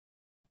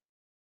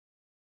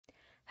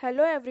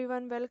Hello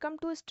everyone, welcome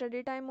to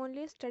study time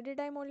only. Study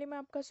time only में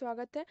आपका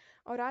स्वागत है।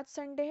 और आज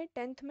संडे है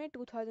 10th में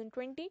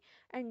 2020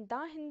 and the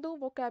Hindu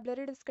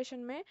vocabulary discussion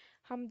में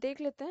हम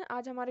देख लेते हैं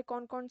आज हमारे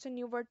कौन कौन से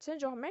न्यू वर्ड्स हैं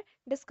जो हमें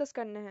डिस्कस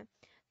करने हैं।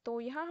 तो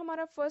यहाँ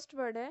हमारा फर्स्ट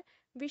वर्ड है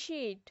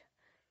विशिएट।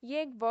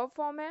 ये एक वर्ब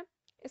फॉर्म है।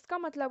 इसका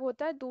मतलब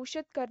होता है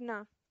दूषित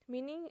करना।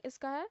 मीनिंग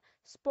इसका है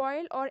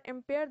स्पॉइल और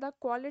इम्पेयर द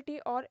क्वालिटी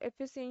और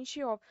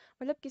एफिशिएंसी ऑफ,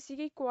 मतलब किसी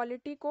की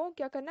क्वालिटी को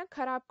क्या करना,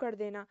 खराब कर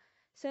देना।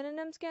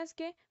 सिनोनिम्स क्या है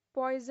इसके?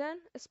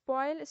 Poison,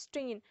 spoil,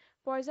 stand.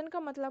 पॉइजन का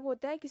मतलब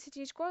होता है किसी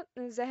चीज़ को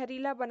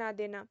जहरीला बना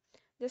देना।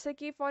 जैसे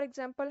कि फॉर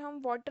एग्जांपल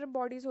हम वाटर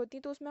बॉडीज होती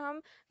हैं तो उसमें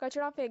हम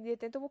कचरा फेंक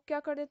देते हैं, तो वो क्या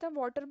कर देता है,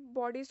 वाटर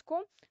बॉडीज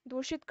को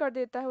दूषित कर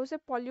देता है, उसे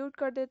पॉल्यूट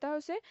कर देता है,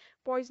 उसे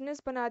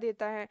पॉइजनस बना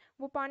देता है।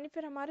 वो पानी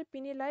फिर हमारे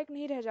पीने लायक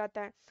नहीं रह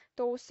जाता है,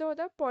 तो उससे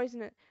होता है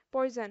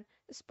पॉइजन।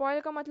 स्पॉइल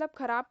का मतलब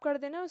खराब कर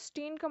देना, और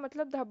स्टेन का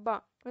मतलब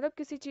धब्बा, मतलब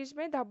किसी चीज़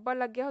में धब्बा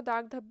लग गया हो,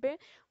 दाग धब्बे,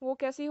 वो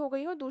कैसी हो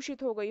गई हो,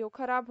 दूषित हो गई हो,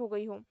 खराब हो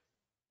गई हो।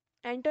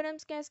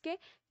 एंटोनिम्स क्या है इसके?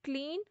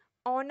 Clean,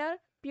 honour,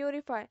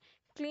 purify.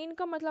 क्लीन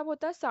का मतलब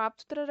होता है साफ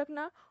सुथरा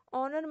रखना।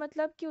 ऑनर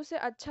मतलब कि उसे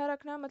अच्छा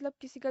रखना, मतलब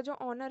किसी का जो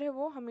ऑनर है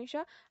वो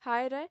हमेशा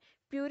हाई रहे।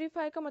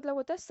 प्यूरिफाई का मतलब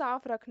होता है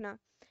साफ रखना।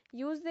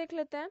 यूज देख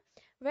लेते हैं।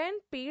 When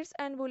peers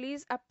and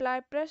bullies apply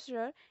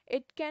pressure,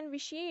 it can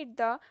vitiate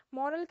the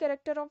moral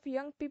character of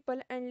young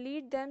people and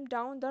lead them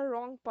down the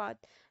wrong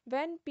path.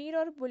 When peer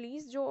और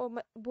bullies जो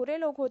बुरे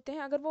लोग होते हैं,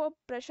 अगर वो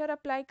प्रेशर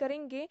अप्लाई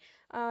करेंगे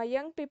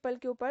यंग पीपल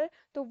के ऊपर,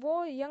 तो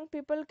वो यंग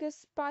पीपल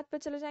किस पाथ पे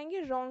चले जाएंगे?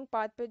 रॉन्ग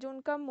पाथ पे। जो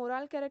उनका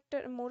मोरल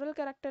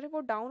कैरेक्टर है वो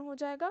डाउन हो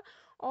जाएगा,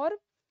 और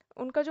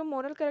उनका जो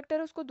मोरल कैरेक्टर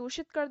है उसको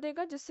दूषित कर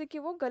देगा, जिससे कि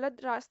वो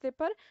गलत रास्ते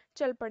पर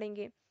चल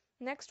पड़ेंगे।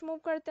 नेक्स्ट मूव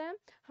करते हैं।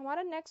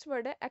 हमारा नेक्स्ट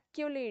वर्ड है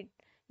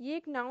एक्यूलेट। ये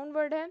एक नाउन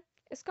वर्ड है।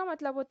 इसका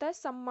मतलब होता है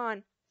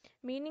सम्मान।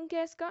 मीनिंग क्या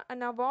है इसका?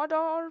 एन अवार्ड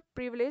और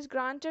privilege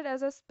granted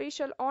as a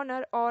special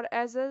honour और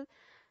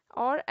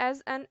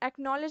as an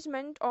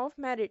acknowledgement of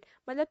merit.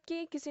 मतलब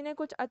कि किसी ने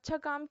कुछ अच्छा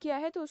काम किया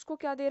है तो उसको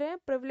क्या दे रहे हैं?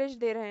 प्रिविलेज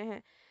दे रहे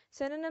हैं।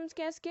 सिनोनिम्स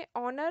क्या है इसके?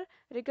 Honour,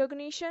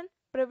 recognition,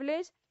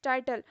 privilege,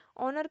 title.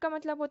 Honour का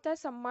मतलब होता है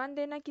सम्मान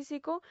देना किसी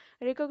को।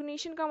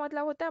 रिकॉग्निशन का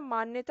मतलब होता है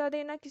मान्यता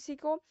देना किसी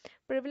को।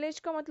 प्रिविलेज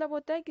का मतलब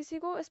होता है किसी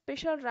को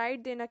स्पेशल राइट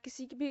देना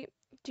किसी की भी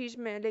चीज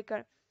में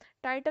लेकर।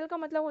 टाइटल का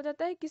मतलब हो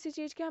जाता है किसी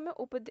चीज की हमें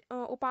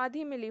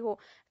उपाधि मिली हो,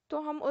 तो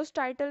हम उस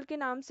टाइटल के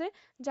नाम से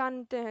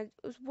जानते हैं।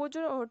 वो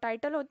जो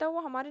टाइटल होता है वो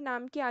हमारे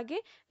नाम के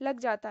आगे लग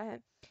जाता है।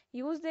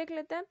 यूज देख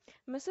लेते हैं।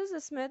 Mrs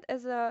Smith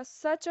is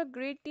such a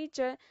great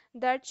teacher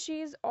that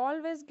she is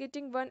always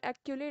getting one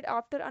एक्यूलेट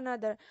after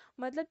another.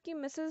 मतलब कि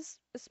मिसेस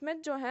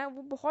स्मिथ जो है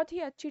वो बहुत ही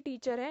अच्छी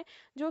टीचर है,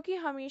 जो कि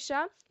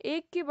हमेशा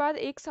एक के बाद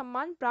एक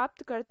सम्मान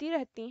प्राप्त करती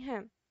रहती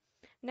हैं।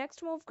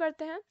 नेक्स्ट मूव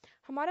करते हैं।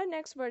 हमारा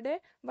नेक्स्ट वर्ड है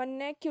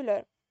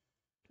वर्नैक्युलर।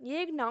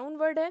 ये एक नाउन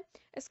वर्ड है।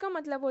 इसका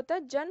मतलब होता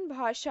है जन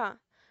भाषा।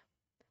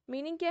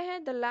 मीनिंग क्या है?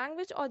 द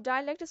लैंग्वेज और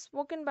dialect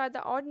spoken by the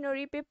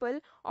ordinary people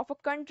of a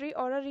country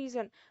और अ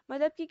रीजन।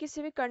 मतलब कि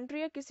किसी भी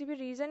कंट्री या किसी भी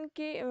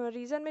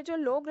रीजन में जो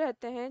लोग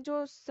रहते हैं,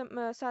 जो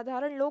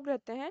साधारण लोग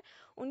रहते हैं,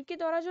 उनके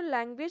द्वारा जो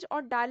लैंग्वेज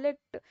और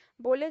डायलेक्ट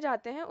बोले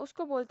जाते हैं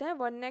उसको बोलते हैं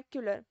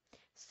वर्नैक्युलर।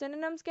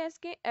 सिनोनिम्स क्या है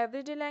इसके?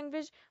 एवरीडे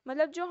लैंग्वेज,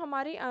 मतलब जो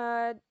हमारी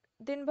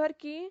दिन भर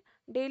की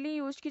डेली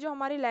यूज की जो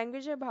हमारी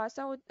लैंग्वेज है,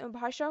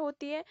 भाषा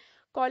होती है।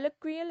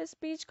 कॉलोक्वियल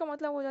स्पीच का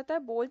मतलब हो जाता है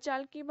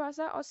बोलचाल की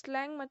भाषा। और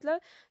स्लैंग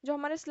मतलब जो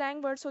हमारे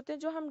स्लैंग वर्ड्स होते हैं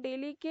जो हम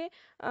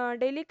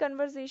डेली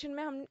कन्वर्सेशन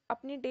में हम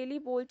अपनी डेली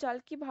बोलचाल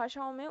की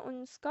भाषाओं में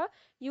उनका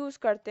यूज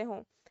करते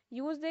हो।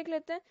 यूज देख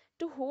लेते हैं।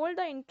 To hold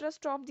the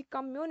interest of the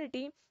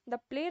community, the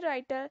play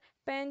writer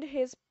पेन्ड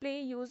his play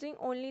using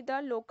only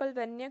the local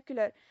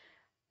vernacular.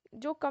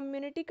 जो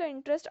कम्युनिटी का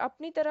इंटरेस्ट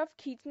अपनी तरफ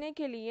खींचने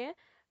के लिए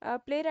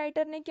प्ले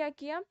राइटर ने क्या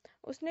किया?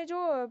 उसने जो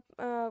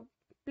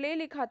प्ले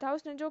लिखा था,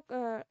 उसने जो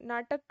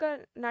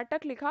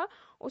नाटक लिखा,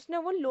 उसने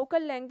वो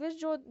लोकल लैंग्वेज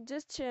जो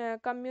जिस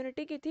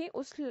कम्युनिटी की थी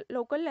उस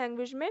लोकल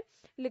लैंग्वेज में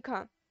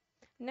लिखा।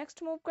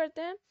 नेक्स्ट मूव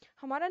करते हैं।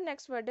 हमारा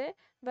नेक्स्ट वर्ड है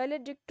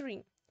वैलेडिक्टरी।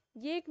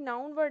 ये एक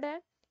नाउन वर्ड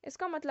है।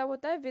 इसका मतलब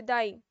होता है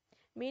विदाई।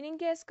 मीनिंग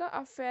क्या है इसका?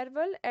 A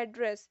farewell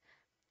address.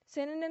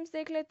 सिनोनिम्स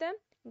देख लेते हैं।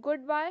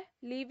 Good bye,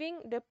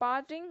 leaving,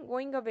 departing,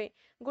 going away.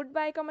 Good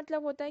bye का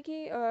मतलब होता है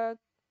कि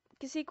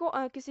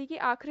किसी की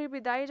आखिरी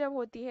विदाई जब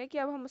होती है कि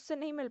अब हम उससे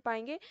नहीं मिल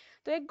पाएंगे,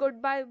 तो एक गुड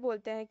बाय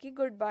बोलते हैं कि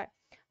गुड बाय।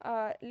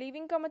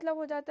 लीविंग का मतलब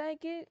हो जाता है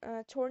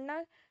कि छोड़ना।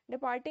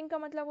 डिपार्टिंग का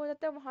मतलब हो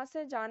जाता है वहां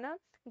से जाना।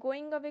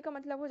 गोइंग अवे का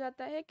मतलब हो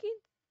जाता है कि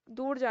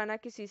दूर जाना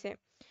किसी से।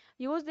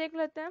 यूज देख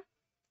लेते हैं।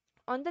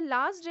 On the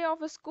last day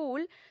of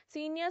school,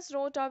 seniors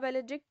wrote a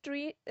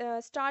valedictory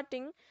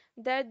starting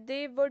that they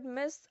would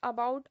miss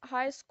about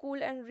high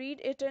school and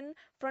read it in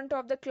front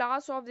of the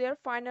class of their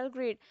final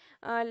grade.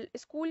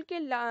 School के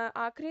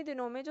आखिरी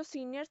दिनों में जो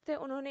seniors थे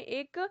उन्होंने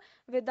एक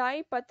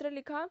विदाई पत्र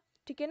लिखा।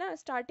 ठीक है ना?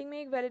 स्टार्टिंग में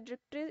एक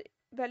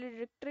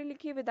वैलेडिक्टरी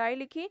लिखी, विदाई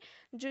लिखी।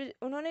 जो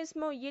उन्होंने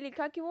इसमें ये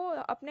लिखा कि वो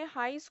अपने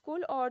हाई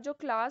स्कूल और जो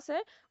क्लास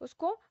है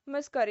उसको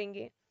मिस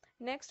करेंगे।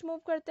 नेक्स्ट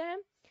मूव करते हैं।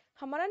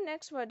 हमारा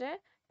नेक्स्ट वर्ड है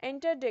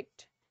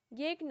इंटरडिक्ट।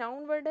 ये एक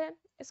नाउन वर्ड है।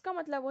 इसका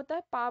मतलब होता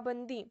है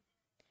पाबंदी।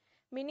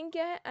 मीनिंग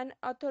क्या है, N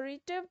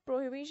authoritative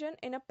prohibition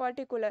in a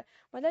particular,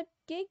 मतलब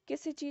कि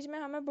किसी चीज में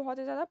हमें बहुत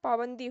ही ज्यादा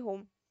पाबंदी हो।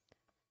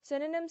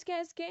 सिनोनिम्स क्या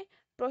है इसके,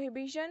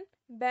 प्रोहिबिशन,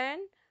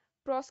 बैन,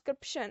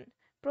 प्रोस्क्रिप्शन।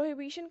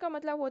 प्रोहिबिशन का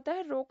मतलब होता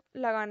है रोक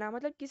लगाना,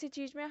 मतलब किसी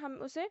चीज में हम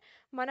उसे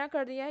मना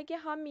कर दिया है कि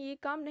हम ये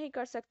काम नहीं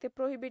कर सकते,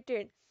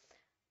 प्रोहिबिटेड।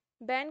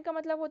 बैन का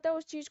मतलब होता है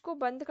उस चीज को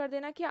बंद कर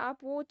देना कि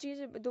आप वो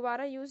चीज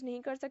दोबारा यूज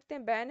नहीं कर सकते,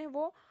 बैन है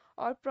वो।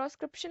 और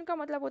प्रोस्क्रिप्शन का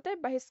मतलब होता है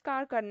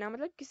बहिष्कार करना,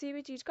 मतलब किसी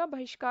भी चीज का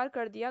बहिष्कार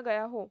कर दिया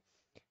गया हो।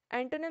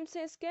 एंटोनिम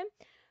से इसके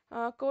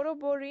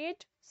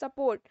कोरोबोरेट,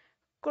 सपोर्ट।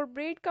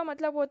 कोरबरेट का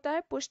मतलब होता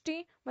है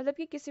पुष्टि, मतलब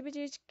कि किसी भी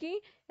चीज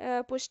की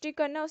पुष्टि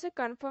करना, उसे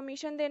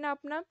कंफर्मेशन देना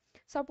अपना।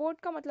 सपोर्ट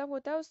का मतलब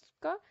होता है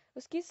उसका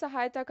उसकी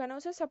सहायता करना,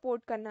 उसे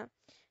सपोर्ट करना।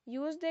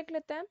 यूज देख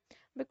लेते हैं।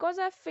 Because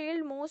I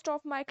failed most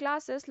of my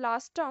classes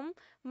last term,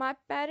 my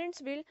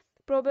parents will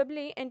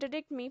probably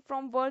interdict me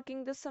from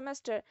working this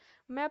semester.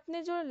 मैं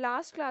अपने जो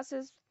लास्ट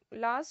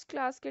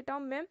क्लास के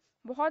टर्म में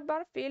बहुत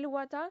बार फेल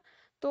हुआ था,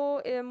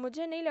 तो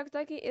मुझे नहीं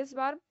लगता कि इस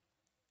बार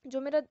जो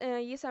मेरा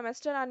ये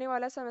सेमेस्टर आने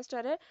वाला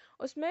सेमेस्टर है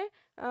उसमें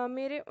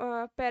मेरे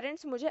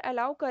पेरेंट्स मुझे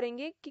अलाउ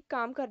करेंगे कि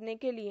काम करने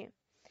के लिए।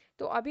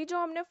 तो अभी जो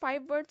हमने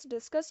 5 वर्ड्स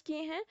डिस्कस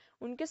किए हैं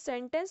उनके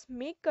सेंटेंस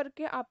मेक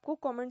करके आपको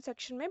कमेंट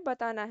सेक्शन में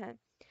बताना है।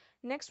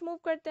 नेक्स्ट मूव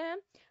करते हैं।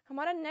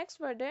 हमारा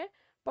नेक्स्ट वर्ड है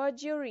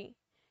परज्यूरी।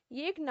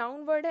 ये एक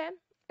नाउन वर्ड है।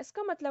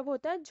 इसका मतलब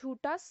होता है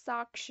झूठा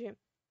साक्ष्य।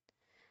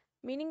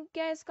 मीनिंग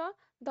क्या है इसका,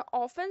 the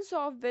offence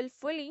of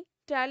wilfully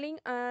telling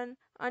N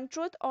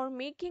untruth और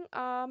making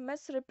a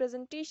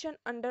misrepresentation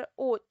under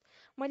oath.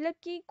 मतलब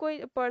कि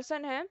कोई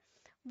पर्सन है,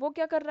 वो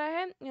क्या कर रहा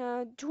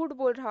है, झूठ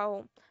बोल रहा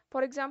हो।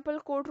 फॉर एग्जाम्पल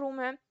कोर्ट रूम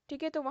है,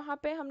 ठीक है, तो वहां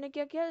पे हमने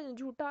क्या किया,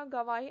 झूठा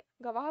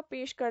गवाह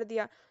पेश कर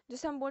दिया,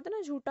 जिसे हम बोलते हैं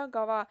ना झूठा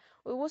गवाह।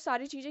 और वो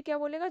सारी चीजें क्या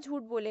बोलेगा,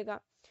 झूठ बोलेगा।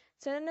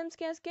 सिनोनिम्स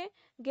क्या है इसके,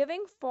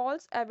 गिविंग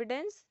फॉल्स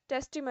एविडेंस,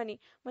 टेस्टिमनी,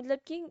 मतलब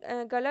कि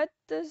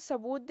गलत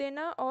सबूत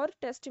देना, और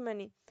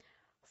testimony.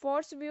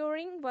 Force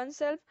viewing one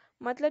self,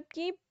 मतलब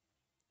कि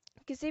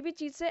किसी भी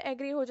चीज से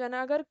एग्री हो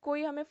जाना, अगर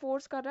कोई हमें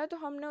फोर्स कर रहा है तो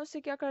हमने उससे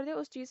क्या कर दिया,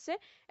 उस चीज से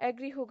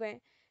एग्री हो गए।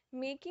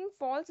 मेकिंग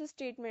फॉल्स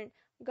स्टेटमेंट,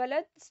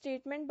 गलत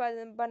स्टेटमेंट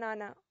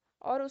बनाना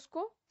और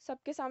उसको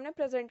सबके सामने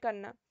प्रेजेंट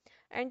करना।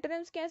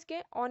 एंटोनिम्स क्या है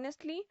इसके,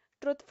 ऑनेस्टली,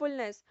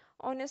 ट्रुथफुलनेस।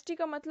 ऑनेस्टी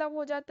का मतलब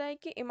हो जाता है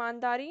कि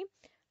ईमानदारी,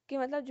 कि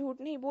मतलब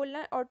झूठ नहीं बोलना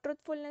है, और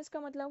ट्रुथफुलनेस का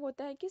मतलब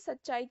होता है कि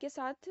सच्चाई के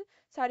साथ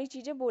सारी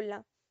चीजें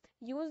बोलना।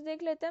 यूज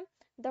देख लेते हैं।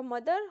 The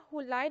mother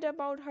who light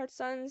about her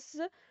sons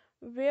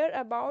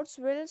whereabouts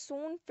will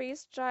soon face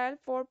trial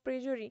for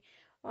perjury।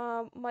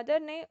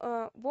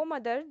 वो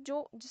मदर जो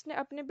जिसने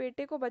अपने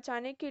बेटे को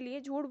बचाने के लिए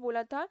झूठ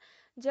बोला था,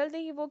 जल्द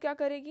ही वो क्या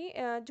करेगी,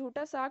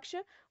 झूठा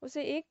साक्ष्य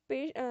उसे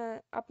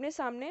अपने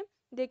सामने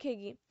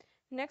देखेगी।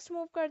 नेक्स्ट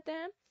मूव करते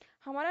हैं।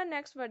 हमारा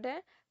नेक्स्ट वर्ड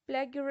है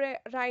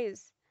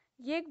प्लेगराइज।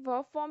 ये एक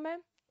वर्ब फॉर्म है।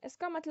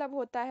 इसका मतलब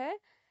होता है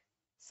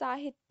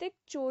साहित्यिक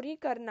चोरी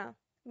करना।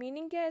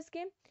 मीनिंग क्या है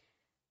इसके,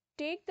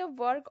 take the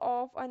work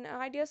of an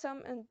idea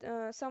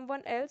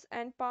someone else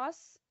and pass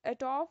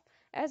it off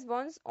as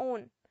one's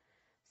own।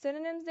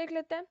 Synonyms देख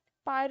लेते हैं।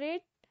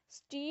 Pirate,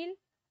 steal,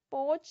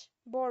 poach,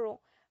 borrow।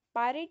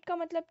 Pirate का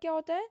मतलब क्या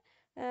होता है,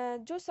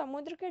 जो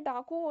समुद्र के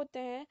डाकू होते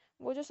हैं,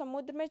 वो जो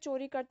समुद्र में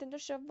चोरी करते हैं, जो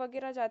शव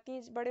वगैरह जाती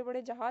हैं बड़े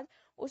बड़े जहाज,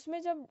 उसमें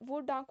जब वो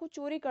डाकू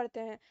चोरी करते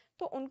हैं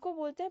तो उनको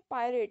बोलते हैं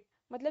पायरेट।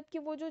 मतलब कि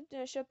वो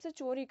जो शव से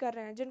चोरी कर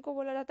रहे हैं, जिनको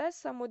बोला जाता है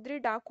समुद्री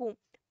डाकू,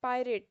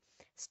 पायरेट।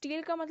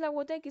 स्टील का मतलब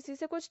होता है किसी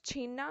से कुछ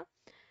छीनना।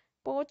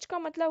 पोच का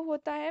मतलब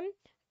होता है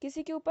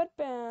किसी के ऊपर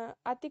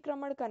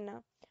अतिक्रमण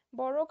करना।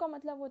 बोरो का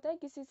मतलब होता है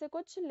किसी से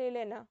कुछ ले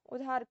लेना,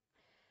 उधार।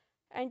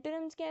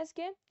 एंटोनिम्स क्या है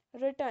इसके,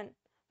 रिटर्न,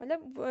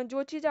 मतलब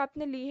जो चीज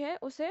आपने ली है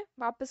उसे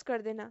वापस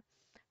कर देना।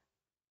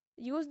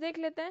 यूज देख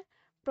लेते हैं।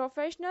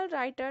 Professional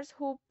writers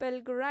who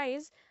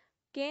पिलगराइज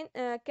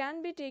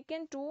can be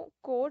taken to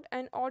court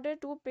and order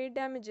to पे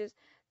डैमेजेस।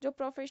 जो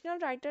प्रोफेशनल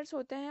राइटर्स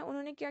होते हैं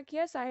उन्होंने क्या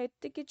किया,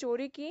 साहित्य की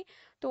चोरी की,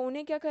 तो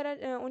उन्हें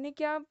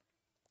क्या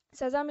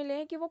सजा मिले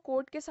है कि वो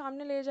कोर्ट के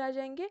सामने ले जाए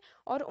जाएंगे,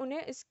 और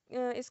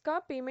उन्हें इसका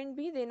पेमेंट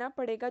भी देना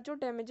पड़ेगा जो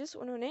डैमेजेस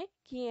उन्होंने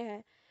किए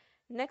हैं।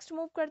 नेक्स्ट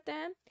मूव करते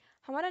हैं।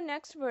 हमारा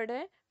नेक्स्ट वर्ड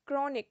है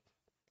क्रॉनिक।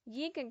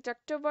 ये एक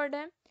एडजेक्टिव वर्ड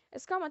है।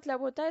 इसका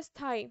मतलब होता है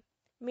स्थायी।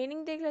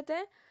 मीनिंग देख लेते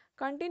हैं।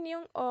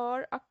 कंटिन्यूइंग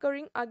और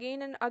occurring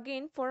again and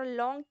again for a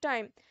long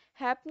time,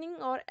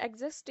 happening और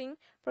एग्जिस्टिंग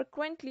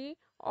फ्रिक्वेंटली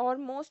और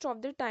मोस्ट ऑफ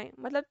द टाइम,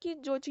 मतलब कि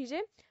जो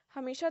चीज़ें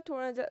हमेशा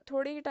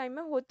थोड़े ही टाइम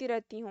में होती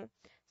रहती हों।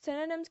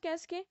 सिनोनिम्स क्या है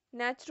इसके,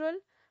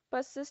 नेचुरल,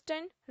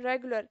 परसिस्टेंट,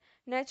 रेगुलर।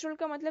 नेचुरल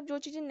का मतलब जो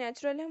चीज़ें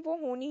नेचुरल हैं वो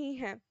होनी ही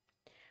हैं।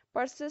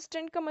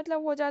 परसिस्टेंट का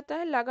मतलब हो जाता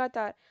है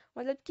लगातार,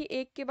 मतलब कि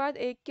एक के बाद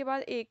एक के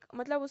बाद एक,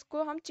 मतलब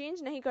उसको हम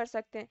चेंज नहीं कर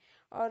सकते।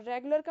 और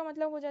रेगुलर का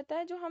मतलब हो जाता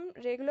है जो हम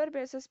रेगुलर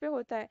बेसिस पे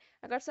होता है।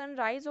 अगर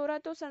सनराइज हो रहा है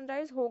तो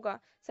सनराइज होगा,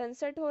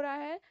 सनसेट हो रहा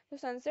है तो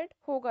सनसेट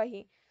होगा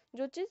ही।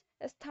 जो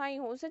चीज़ स्थायी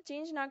हो उसे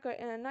चेंज ना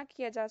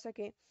किया जा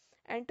सके।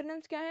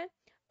 एंटोनिम्स क्या है,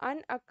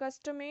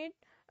 अनअकस्टमेड,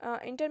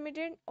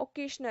 इंटरमीडिएट,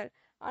 ओकेशनल।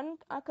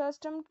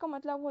 अनअकस्टम्ड का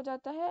मतलब हो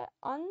जाता है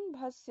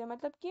अनभस्य,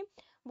 मतलब कि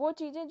वो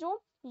चीज़ें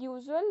जो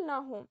यूजुअल ना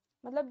हो,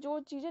 मतलब जो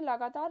चीज़ें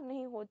लगातार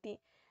नहीं होती।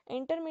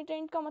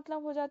 इंटरमिटेंट का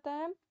मतलब हो जाता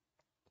है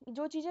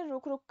जो चीज़ें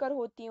रुक रुक कर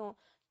होती हों,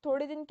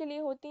 थोड़े दिन के लिए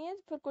होती हैं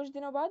फिर कुछ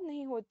दिनों बाद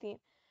नहीं होती।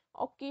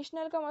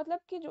 ओकेशनल का मतलब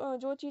कि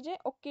जो चीज़ें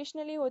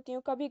ओकेशनली होती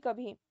हों, कभी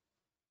कभी।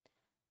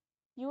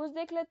 यूज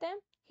देख लेते हैं।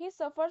 ही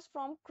सफर्स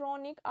फ्रॉम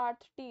क्रोनिक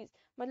आर्थराइटिस,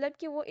 मतलब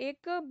कि वो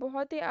एक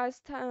बहुत ही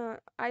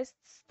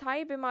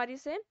अस्थायी बीमारी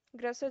से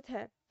ग्रसित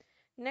है।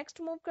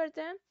 नेक्स्ट मूव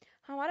करते हैं।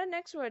 हमारा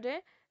नेक्स्ट वर्ड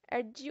है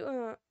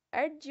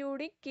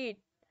एडजुडिकेट।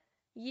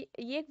 ये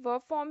एक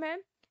वर्ब फॉर्म है।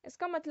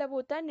 इसका मतलब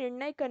होता है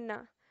निर्णय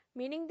करना।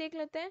 मीनिंग देख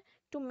लेते हैं।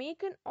 To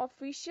make an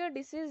official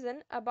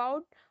decision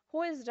about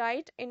who is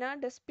right in a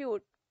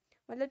dispute,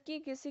 मतलब कि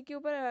किसी के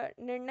ऊपर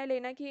निर्णय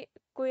लेना कि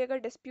कोई अगर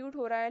डिस्प्यूट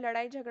हो रहा है,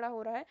 लड़ाई झगड़ा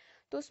हो रहा है,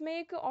 तो उसमें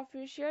एक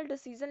ऑफिशियल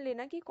डिसीजन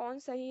लेना कि कौन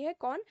सही है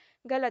कौन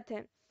गलत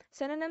है।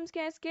 सिनोनिम्स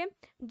क्या है इसके?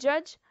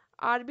 जज,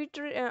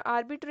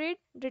 आर्बिट्रेट,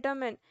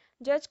 डिटरमिन।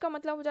 जज का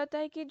मतलब हो जाता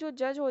है कि जो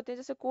जज होते हैं,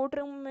 जैसे कोर्ट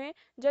रूम में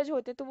जज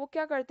होते हैं, तो वो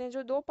क्या करते हैं,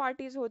 जो दो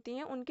पार्टीज होती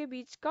हैं उनके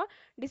बीच का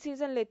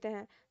डिसीजन लेते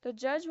हैं। तो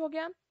जज हो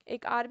गया।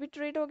 एक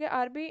आर्बिट्रेट हो गया।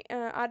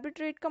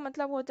 आर्बिट्रेट का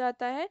मतलब हो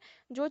जाता है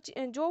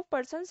जो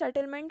पर्सन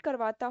सेटलमेंट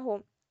करवाता हो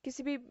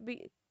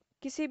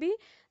किसी भी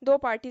दो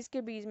पार्टीज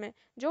के बीच में,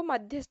 जो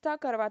मध्यस्थता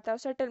करवाता है,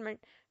 सेटलमेंट।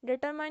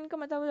 डिटरमाइन का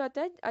मतलब हो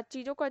जाता है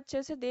चीजों को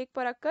अच्छे से देख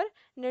परख कर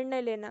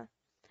निर्णय लेना।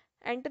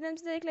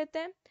 एंटोनिम्स देख लेते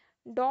हैं।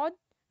 Dodge,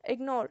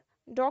 ignore.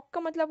 डॉग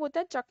का मतलब होता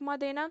है चकमा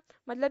देना,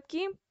 मतलब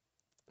कि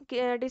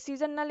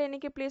डिसीजन ना लेने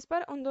के प्लेस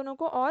पर उन दोनों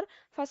को और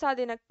फंसा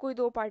देना, कोई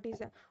दो पार्टी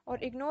से।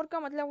 और इग्नोर का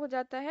मतलब हो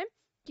जाता है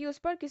कि उस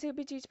पर किसी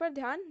भी चीज पर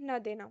ध्यान न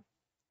देना।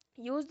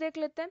 यूज देख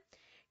लेते हैं।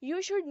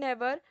 You should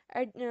never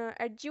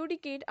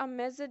adjudicate a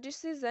major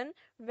decision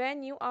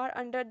when you are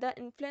under the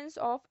influence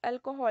of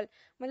alcohol,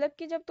 मतलब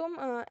कि जब तुम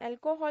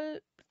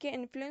अल्कोहल के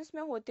इन्फ्लुएंस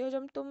में होते हो,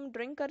 जब तुम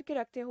ड्रिंक करके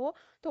रखते हो,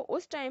 तो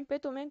उस टाइम पे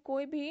तुम्हें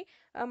कोई भी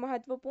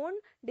महत्वपूर्ण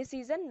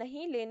डिसीजन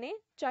नहीं लेने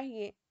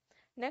चाहिए।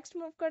 नेक्स्ट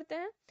मूव करते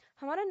हैं।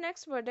 हमारा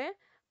नेक्स्ट वर्ड है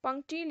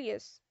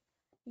पंक्टिलियस।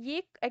 ये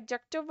एक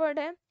एडजेक्टिव वर्ड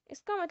है।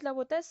 इसका मतलब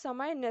होता है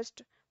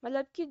समयनिष्ठ,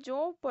 मतलब कि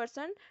जो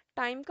पर्सन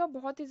टाइम का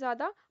बहुत ही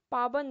ज्यादा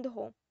पाबंद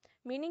हो।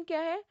 मीनिंग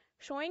क्या है?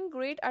 Showing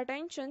great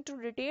attention to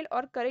detail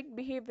और करेक्ट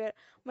बिहेवियर,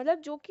 मतलब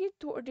जो कि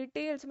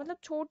डिटेल्स मतलब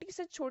छोटी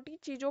से छोटी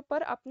चीजों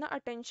पर अपना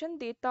अटेंशन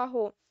देता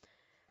हो।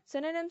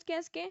 सिनोनिम्स क्या है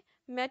इसके?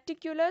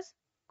 Meticulous,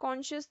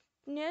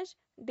 consciousness,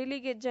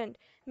 diligent.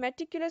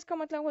 मेटिकुलस का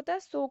मतलब होता है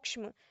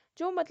सूक्ष्म,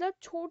 जो मतलब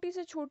छोटी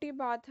से छोटी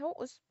बात हो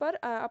उस पर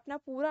अपना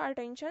पूरा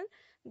अटेंशन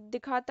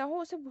दिखाता हो,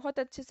 उसे बहुत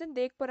अच्छे से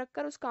देख परख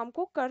कर उस काम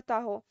को करता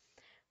हो।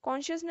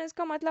 कॉन्शियसनेस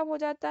का मतलब हो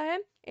जाता है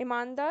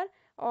ईमानदार,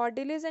 और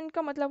डिलीजेंट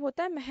का मतलब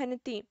होता है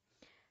मेहनती।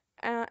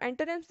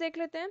 एंटोनिम्स देख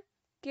लेते हैं।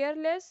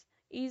 Careless,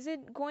 easy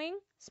going,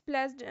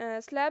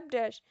 slab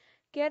dash.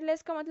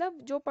 Careless का मतलब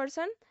जो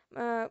पर्सन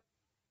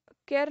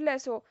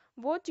केयरलेस हो,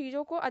 वो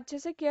चीज़ों को अच्छे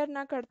से केयर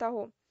ना करता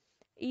हो।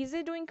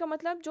 इजी डूइंग का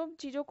मतलब जो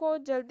चीज़ों को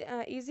जल्दी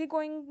इजी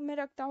गोइंग में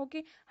रखता हो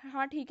कि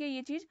हाँ ठीक है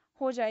ये चीज़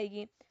हो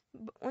जाएगी,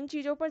 उन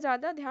चीज़ों पर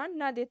ज़्यादा ध्यान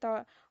ना देता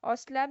हो। और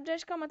स्लैप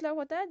डैश का मतलब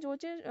होता है जो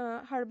चीज़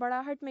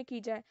हड़बड़ाहट में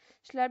की जाए।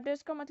 स्लैप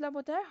डैश का मतलब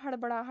होता है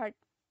हड़बड़ाहट।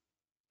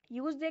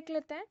 यूज देख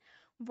लेते हैं।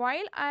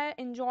 While I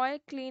enjoy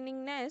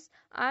क्लीनिंगनेस,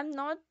 I am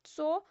not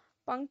so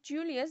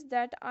punctilious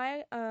that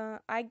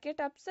I get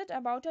upset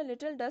about a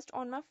little dust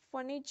on my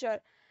furniture।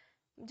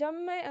 जब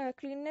मैं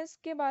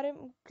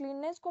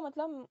क्लीननेस को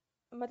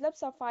मतलब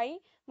सफाई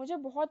मुझे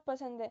बहुत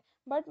पसंद है,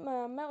 बट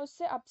मैं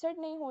उससे अपसेट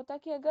नहीं होता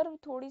कि अगर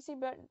थोड़ी सी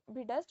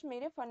भी डस्ट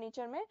मेरे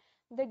फर्नीचर में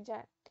दिख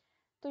जाए।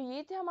 तो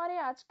ये थे हमारे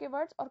आज के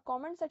वर्ड्स, और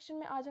कमेंट सेक्शन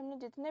में आज हमने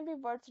जितने भी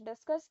वर्ड्स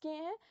डिस्कस किए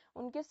हैं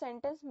उनके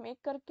सेंटेंस मेक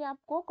करके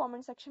आपको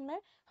कमेंट सेक्शन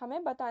में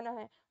हमें बताना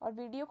है, और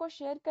वीडियो को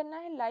शेयर करना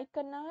है, लाइक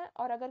करना है,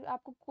 और अगर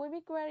आपको कोई भी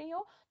क्वेरी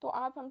हो तो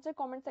आप हमसे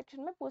कमेंट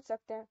सेक्शन में पूछ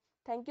सकते हैं।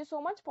 Thank you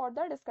so much for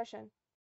the discussion.